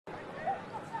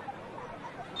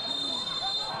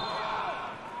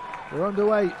We're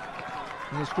underway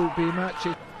in this Group B match.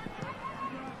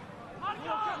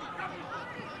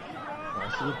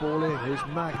 Nice to the ball in. Here's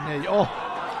Magni. Oh,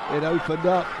 it opened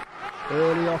up.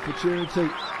 Early opportunity.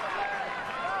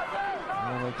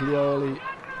 Glioli.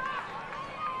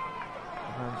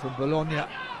 And from Bologna.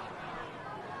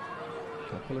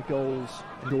 Couple of goals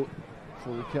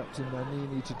for the captain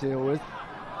Manini to deal with.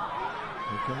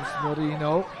 Here comes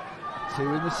Morino.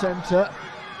 Two in the centre.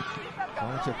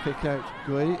 Trying to pick out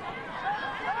Gui.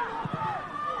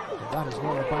 That is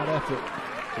not a bad effort.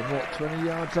 From what, 20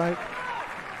 yards out?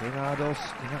 Granados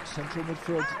in that central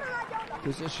midfield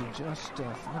position, just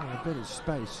finding a bit of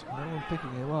space. No one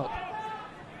picking him up.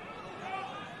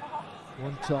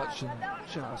 One touch and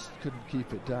just couldn't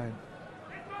keep it down.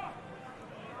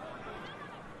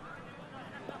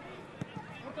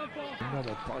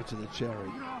 Another bite of the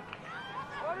cherry.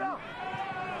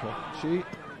 Cocci.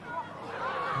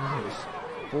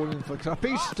 Falling for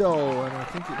Trapisto, and I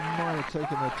think it might have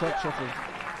taken a touch off of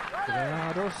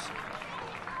Granados.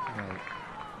 No.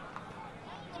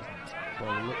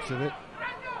 By the looks of it.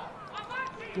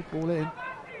 Good ball in. And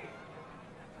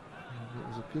it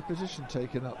was a good position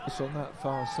taken up on that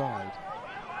far side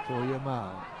for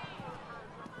Yamal.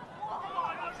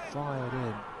 Fired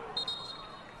in.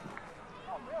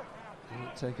 Did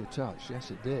it take a touch?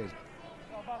 Yes, it did.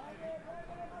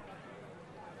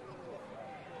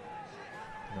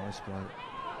 Nice play.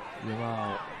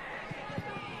 Yamal.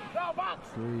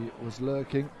 He was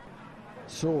lurking.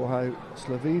 Saw how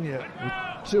Slovenia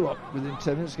with 2 up within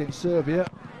 10 minutes against Serbia.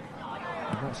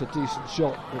 And that's a decent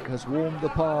shot. It has warmed the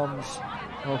palms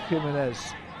of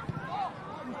Jimenez.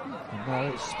 And now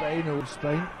it's Spain or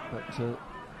Spain, but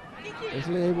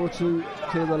Italy able to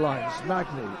clear the lines.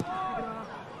 Magni.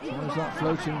 Tries that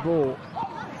floating ball.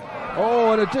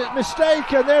 Oh, and a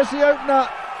mistake, and there's the opener.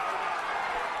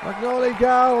 Magnoli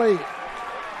Gali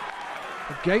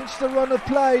against the run of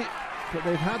play, but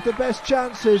they've had the best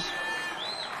chances.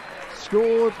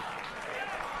 Scored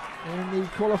in the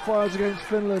qualifiers against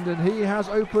Finland, and he has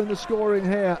opened the scoring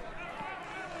here.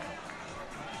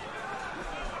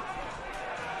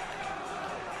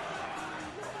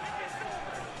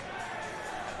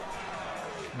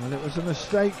 And it was a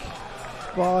mistake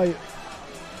by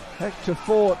Hector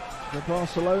Fort, the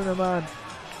Barcelona man.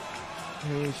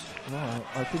 Well,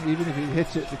 I think even if he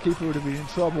hit it, the keeper would have been in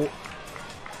trouble.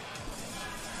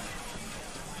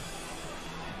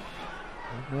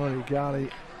 Magnoli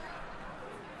Gali.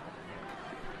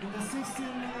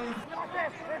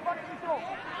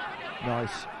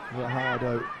 Nice,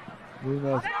 Rajardo.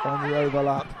 Munoz on the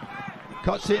overlap.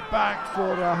 Cuts it back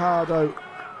for Rajardo.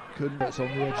 Couldn't get on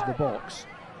the edge of the box.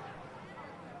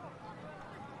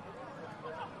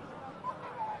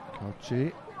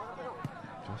 Cocci.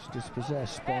 Just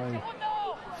dispossessed by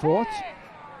Fort.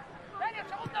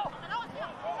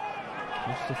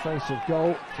 Just the face of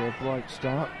goal for a bright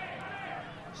start.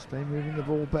 Spain moving the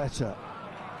ball better.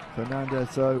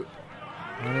 Fernandez though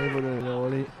unable to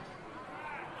Loli.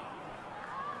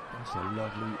 That's a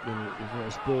lovely little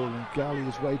reverse ball, and Gali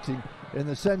is waiting in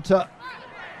the centre.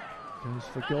 Goes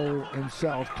for goal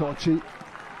himself, Cocci.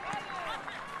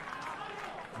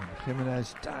 And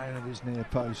Jimenez down at his near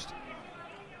post.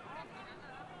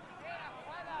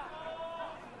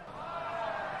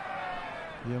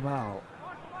 Yamal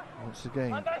once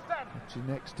again actually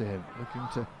next to him, looking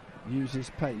to use his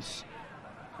pace.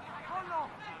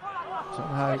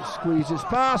 Somehow squeezes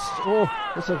past. Oh,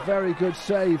 that's a very good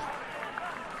save.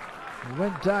 He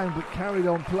went down but carried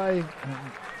on playing, and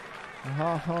a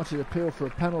half-hearted appeal for a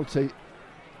penalty.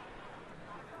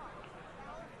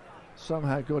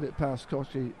 Somehow got it past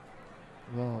Cocci.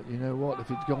 Well, you know what, if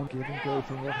he'd gone give and go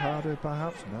from Rajardo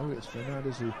perhaps. No, it's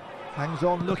Fernandez who hangs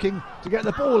on, looking to get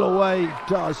the ball away.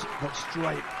 Does, but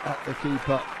straight at the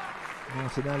keeper.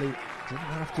 Martinelli didn't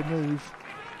have to move.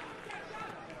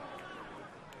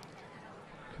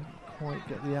 Couldn't quite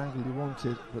get the angle he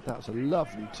wanted, but that's a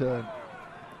lovely turn.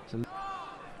 We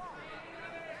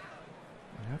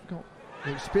have got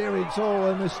the experience.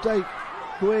 Oh, a mistake.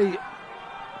 Gui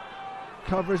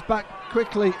covers back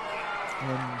quickly,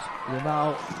 and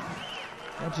Yamal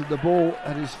wanted the ball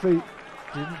at his feet.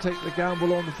 Didn't take the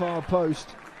gamble on the far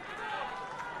post.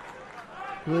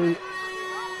 Gui,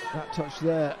 that touch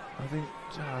there, I think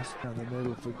just down the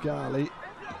middle for Gali.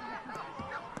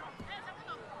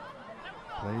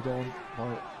 Played on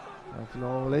by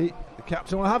Florley. The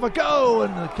captain will have a go,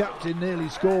 and the captain nearly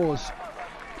scores.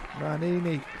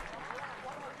 Manini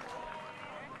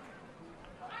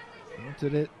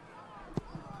wanted it.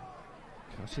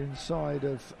 Cut inside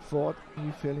of Ford.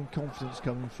 You feeling confidence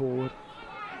coming forward.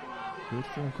 Good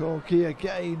from Corky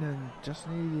again, and just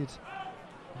needed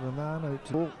The man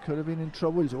who could have been in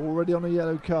trouble. He's already on a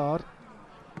yellow card.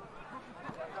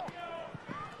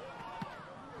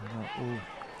 And that will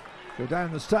go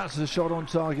down the stats as a shot on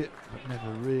target, but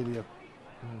never really a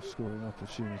scoring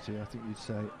opportunity, I think you'd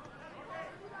say.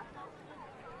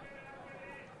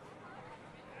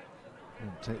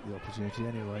 Didn't take the opportunity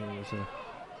anyway. It was a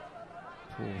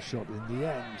poor shot in the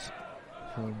end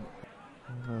from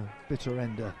a bitter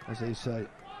ender, as they say.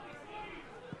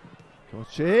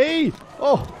 Kochi!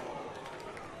 Oh!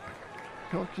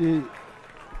 Kochi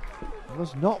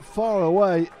was not far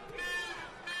away.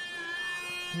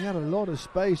 He had a lot of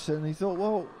space and he thought,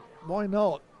 well, why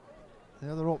not? The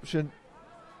other option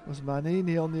was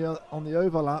Manini on the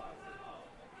overlap,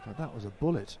 but that was a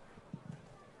bullet.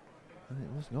 And it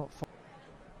was not far.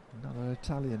 Another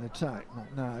Italian attack,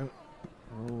 not now.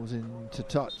 Rolls into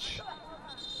touch.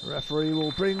 The referee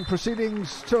will bring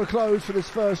proceedings to a close for this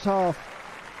first half.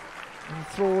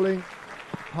 Enthralling,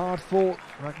 hard fought,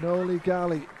 Ragnoli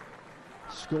Galli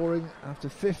scoring after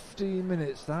 15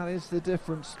 minutes. That is the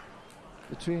difference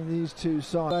between these two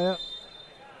sides.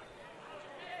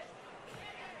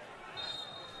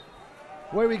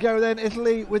 Where we go then,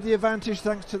 Italy with the advantage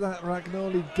thanks to that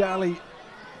Ragnoli Galli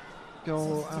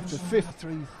goal after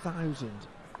 53,000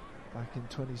 back in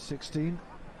 2016.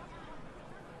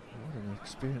 What an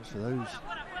experience for those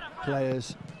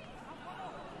players.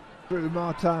 Through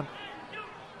Martin.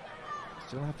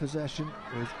 Still have possession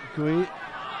with Gui.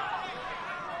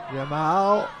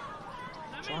 Yamal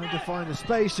trying to find a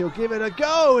space, he'll give it a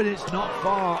go, and it's not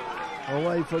far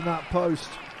away from that post.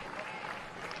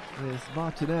 With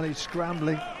Martinelli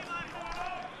scrambling.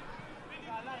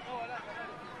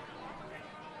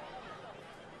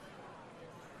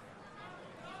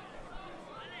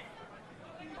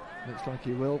 Looks like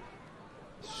he will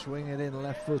swing it in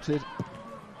left-footed.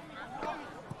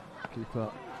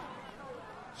 Keeper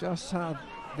just had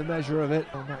the measure of it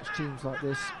on match teams like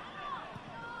this.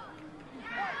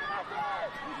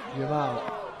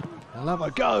 Yamal, he'll have a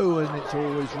go, and it's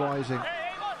always rising.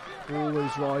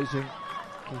 Always rising.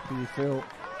 Keeper, you feel,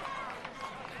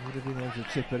 would have been able to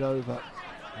tip it over.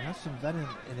 He has some venom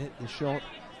in it, the shot.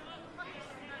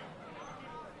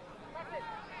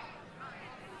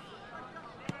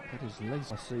 That is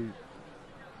lace. I see.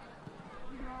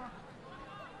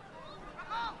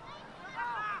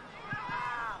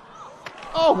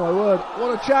 Oh my word,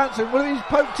 what a chance, and will it be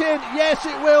poked in? Yes,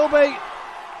 it will be.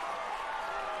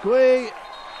 Gui,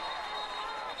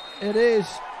 it is,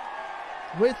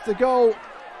 with the goal.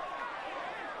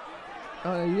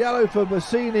 And a yellow for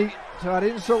Bassini to add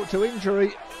insult to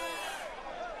injury.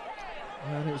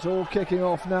 And it's all kicking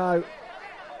off now.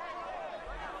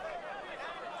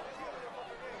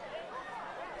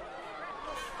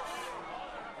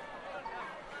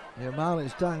 Yamal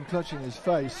is down, clutching his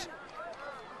face.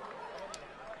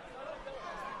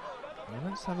 Well,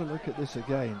 let's have a look at this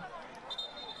again.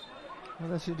 Well,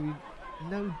 there seemed to be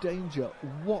no danger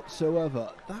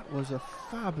whatsoever. That was a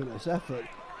fabulous effort.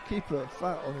 Keeper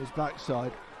flat on his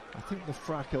backside. I think the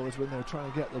fracas was when they were trying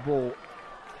to get the ball.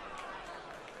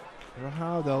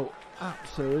 Rajado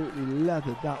absolutely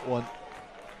leathered that one.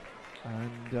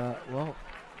 And, well,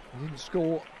 he didn't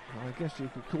score. I guess you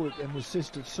could call it an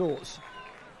assist of sorts,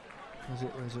 because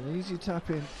it was an easy tap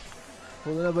in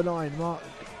for the number 9, Mark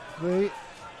Gui.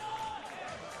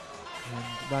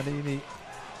 And Manini,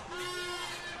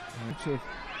 which have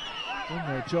done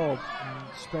their job. And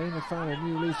Spain have found a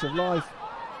new lease of life.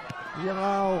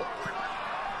 Yamal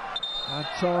had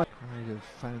time. They'd have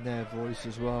found their voice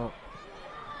as well.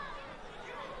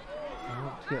 They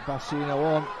want to get Bassino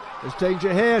on. There's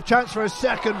danger here. Chance for a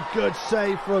second. Good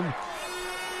save from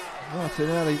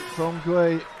Martinelli from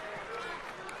Gui.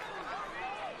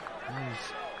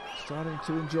 He's starting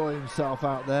to enjoy himself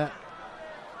out there.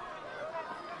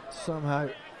 Somehow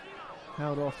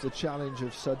held off the challenge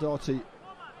of Sadotti.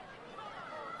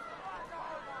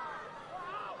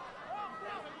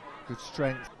 Good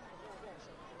strength.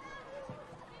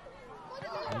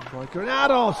 And by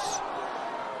Granados.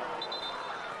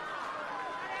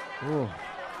 Oh,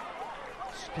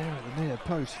 scare at the near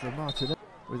post for Martinelli.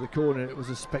 With the corner, it was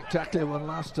a spectacular one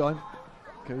last time.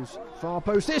 Goes far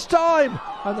post this time,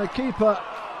 and the keeper.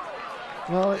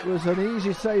 Well, it was an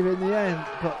easy save in the end,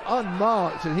 but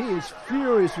unmarked, and he is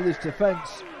furious with his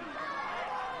defence.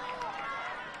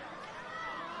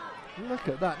 Look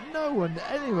at that, no one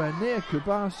anywhere near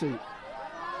Kubasi.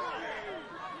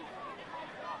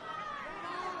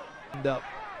 And up.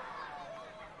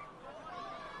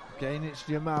 Again, it's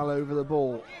Yamal over the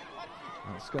ball.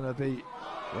 That's going to be,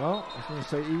 well, I was going to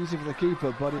say easy for the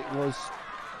keeper, but it was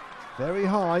very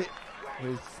high,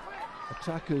 with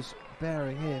attackers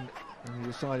bearing in. and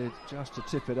he decided just to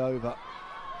tip it over.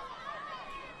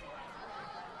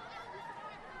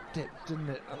 Dipped, didn't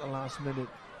it, at the last minute,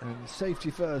 and safety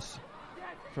first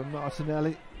from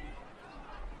Martinelli.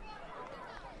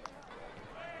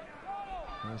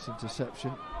 Nice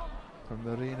interception from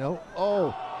Marino.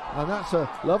 Oh, and that's a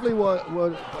lovely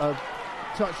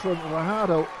touch from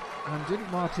Rajado, and didn't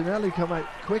Martinelli come out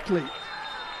quickly?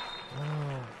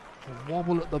 Oh, a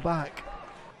wobble at the back.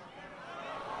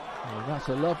 Oh, that's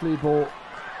a lovely ball.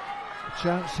 A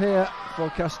chance here for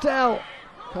Castel.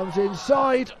 Comes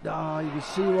inside. You can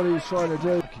see what he was trying to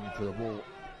do. Looking for the ball.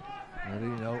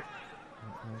 Marino.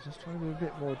 He's just trying to be a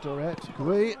bit more direct.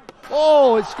 Gui.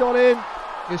 Oh, it's got in.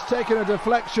 It's taken a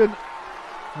deflection,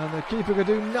 and the keeper could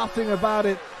do nothing about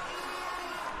it.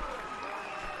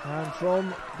 And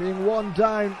from being one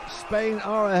down, Spain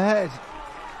are ahead.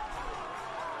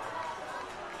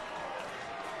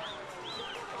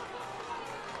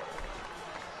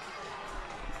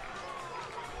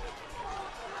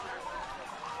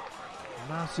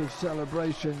 Massive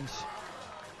celebrations.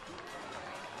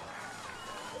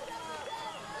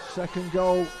 Second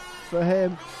goal for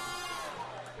him.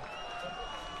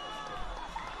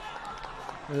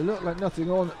 It looked like nothing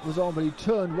was on, but he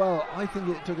turned well. I think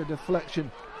it took a deflection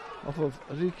off of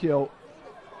Riccio.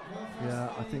 Yeah,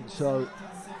 I think so.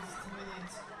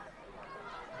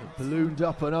 It ballooned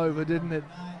up and over, didn't it?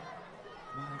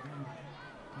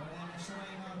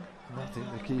 Nothing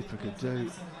the keeper could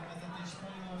do.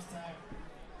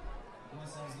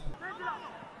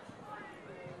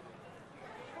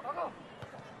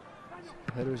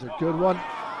 Header is a good one.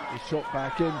 The shot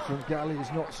back in from Galli is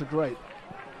not so great.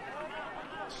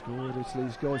 Scored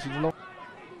Italy's goals in the long.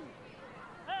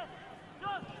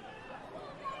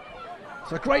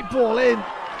 It's a great ball in.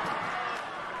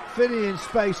 Finney in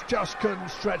space, just couldn't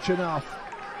stretch enough.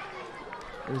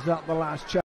 Is that the last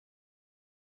chance?